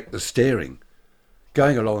I'd wrecked the steering.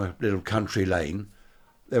 Going along a little country lane,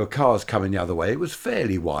 there were cars coming the other way. It was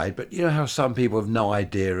fairly wide, but you know how some people have no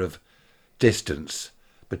idea of distance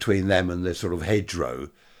between them and the sort of hedgerow,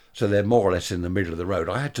 so they're more or less in the middle of the road.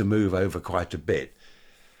 I had to move over quite a bit,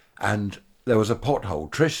 and there was a pothole.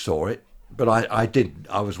 Trish saw it, but I didn't.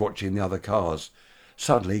 I was watching the other cars.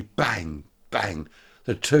 Suddenly, bang, bang,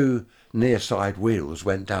 the two near side wheels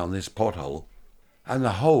went down this pothole, and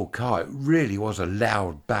the whole car, it really was a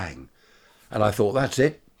loud bang. And I thought, that's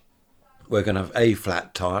it. We're going to have a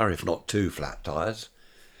flat tyre, if not two flat tyres.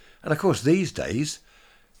 And of course, these days,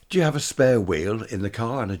 do you have a spare wheel in the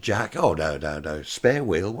car and a jack? Oh, no. Spare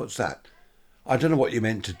wheel? What's that? I don't know what you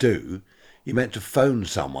meant to do. You meant to phone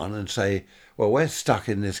someone and say, well, we're stuck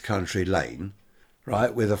in this country lane,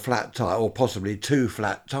 right, with a flat tyre or possibly two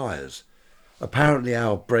flat tyres. Apparently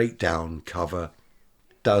our breakdown cover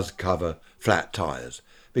does cover flat tyres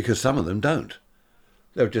because some of them don't.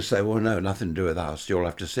 They'll just say, well, no, nothing to do with us. You'll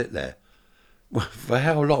have to sit there. Well, for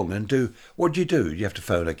how long? And what do? You have to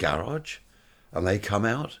phone a garage and they come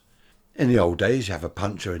out? In the old days, you have a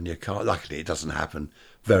puncture in your car. Luckily, it doesn't happen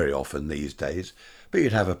very often these days. But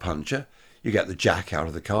you'd have a puncture. You get the jack out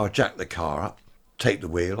of the car, jack the car up, take the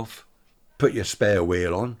wheel off, put your spare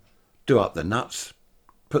wheel on, do up the nuts,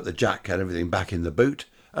 put the jack and everything back in the boot,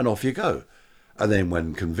 and off you go. And then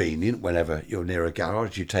when convenient, whenever you're near a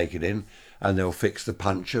garage, you take it in and they'll fix the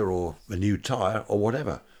puncture or a new tyre or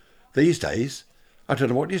whatever. These days, I don't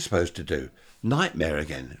know what you're supposed to do. Nightmare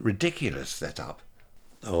again. Ridiculous setup.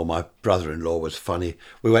 Oh, my brother-in-law was funny.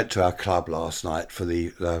 We went to our club last night for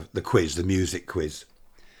the quiz, the music quiz.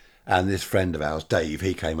 And this friend of ours, Dave,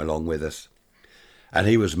 he came along with us. And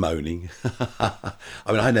he was moaning. I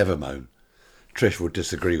mean, I never moan. Trish would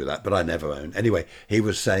disagree with that, but I never moan. Anyway, he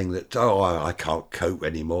was saying that, I can't cope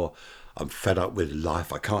anymore. I'm fed up with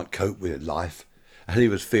life. I can't cope with life. And he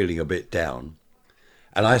was feeling a bit down.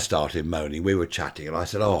 And I started moaning. We were chatting, and I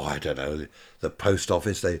said, I don't know, the post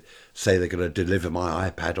office, they say they're going to deliver my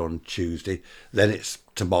iPad on Tuesday. Then it's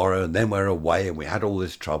tomorrow, and then we're away, and we had all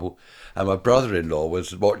this trouble. And my brother-in-law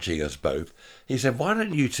was watching us both. He said, why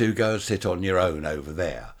don't you two go and sit on your own over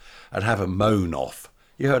there and have a moan-off?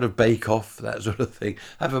 You heard of bake-off, that sort of thing?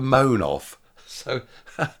 Have a moan-off. So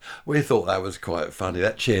we thought that was quite funny.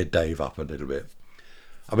 That cheered Dave up a little bit.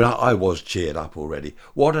 I mean, I was cheered up already.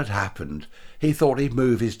 What had happened, he thought he'd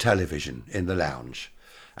move his television in the lounge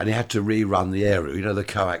and he had to rerun the aerial, the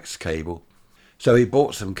coax cable. So he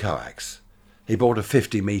bought some coax. He bought a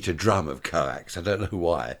 50-metre drum of coax. I don't know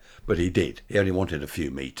why, but he did. He only wanted a few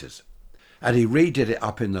metres. And he redid it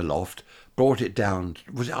up in the loft, brought it down,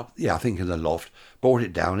 was it up? Yeah, I think in the loft, brought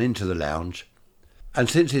it down into the lounge. And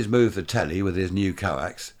since he's moved the telly with his new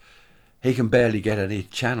coax, he can barely get any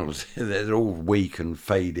channels. They're all weak and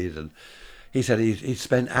faded. And he said he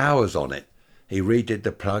spent hours on it. He redid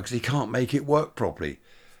the plugs. He can't make it work properly.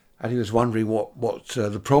 And he was wondering what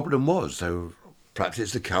the problem was. So perhaps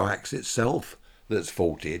it's the coax itself that's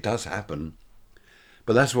faulty. It does happen.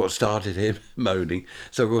 But that's what started him moaning.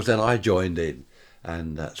 So, of course, then I joined in.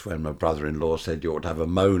 And that's when my brother-in-law said you ought to have a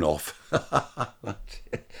moan off.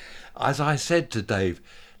 As I said to Dave,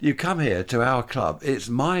 you come here to our club, it's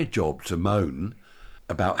my job to moan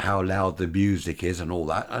about how loud the music is and all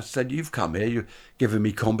that. I said, you've come here, you've given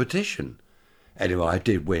me competition. Anyway, I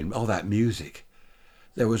did win. Oh, that music.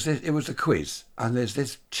 It was a quiz, and there's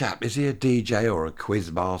this chap, is he a DJ or a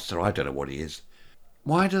quiz master? I don't know what he is.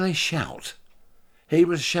 Why do they shout? He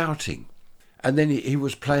was shouting. And then he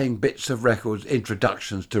was playing bits of records,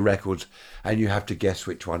 introductions to records, and you have to guess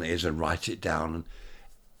which one it is and write it down. And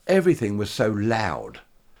everything was so loud.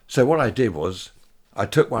 So what I did was, I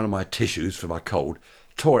took one of my tissues for my cold,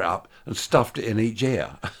 tore it up and stuffed it in each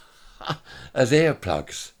ear as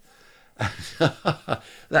earplugs.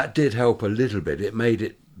 That did help a little bit. It made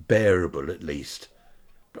it bearable at least.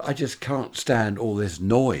 But I just can't stand all this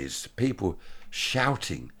noise, people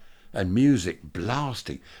shouting and music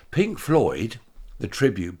blasting. Pink Floyd, the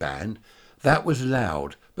tribute band, that was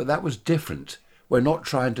loud, but that was different. We're not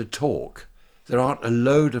trying to talk. There aren't a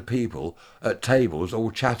load of people at tables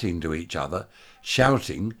all chatting to each other,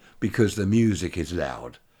 shouting because the music is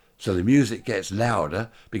loud. So the music gets louder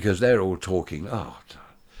because they're all talking. Oh,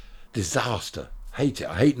 disaster. Hate it.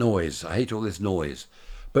 I hate noise. I hate all this noise.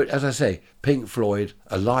 But as I say, Pink Floyd,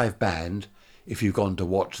 a live band, if you've gone to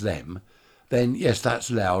watch them, then yes,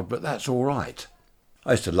 that's loud, but that's all right.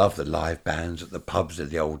 I used to love the live bands at the pubs in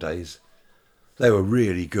the old days. They were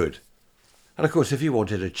really good. And of course, if you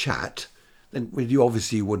wanted a chat, then you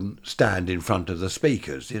obviously wouldn't stand in front of the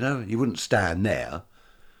speakers, You wouldn't stand there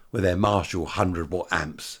with their Marshall 100-watt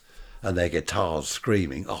amps and their guitars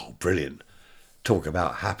screaming. Oh, brilliant. Talk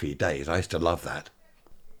about happy days. I used to love that.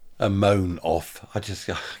 A moan off. I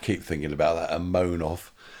keep thinking about that, a moan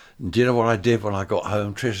off. And do you know what I did when I got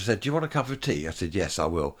home? Tricia said, do you want a cup of tea? I said, yes, I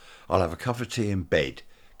will. I'll have a cup of tea in bed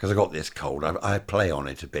because I got this cold. I play on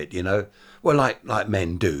it a bit, Well, like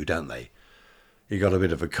men do, don't they? You got a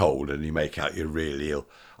bit of a cold and you make out you're really ill.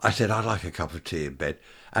 I said, I'd like a cup of tea in bed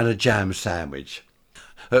and a jam sandwich.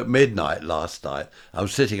 At midnight last night, I'm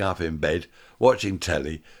sitting up in bed watching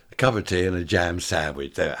telly, a cup of tea and a jam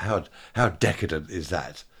sandwich. How decadent is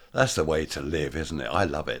that? That's the way to live, isn't it? I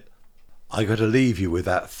love it. I got to leave you with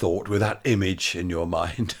that thought, with that image in your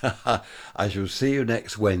mind. I shall see you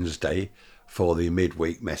next Wednesday for the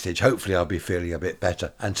midweek message. Hopefully I'll be feeling a bit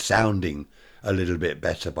better and sounding a little bit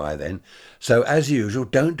better by then. So as usual,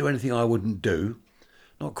 don't do anything I wouldn't do.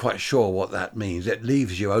 Not quite sure what that means. It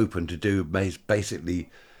leaves you open to do basically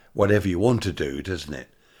whatever you want to do, doesn't it?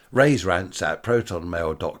 Raise rants at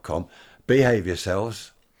protonmail.com. Behave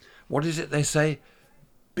yourselves. What is it they say?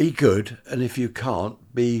 Be good, and if you can't,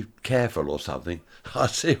 be careful or something. I'll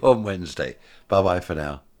see you on Wednesday. Bye-bye for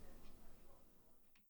now.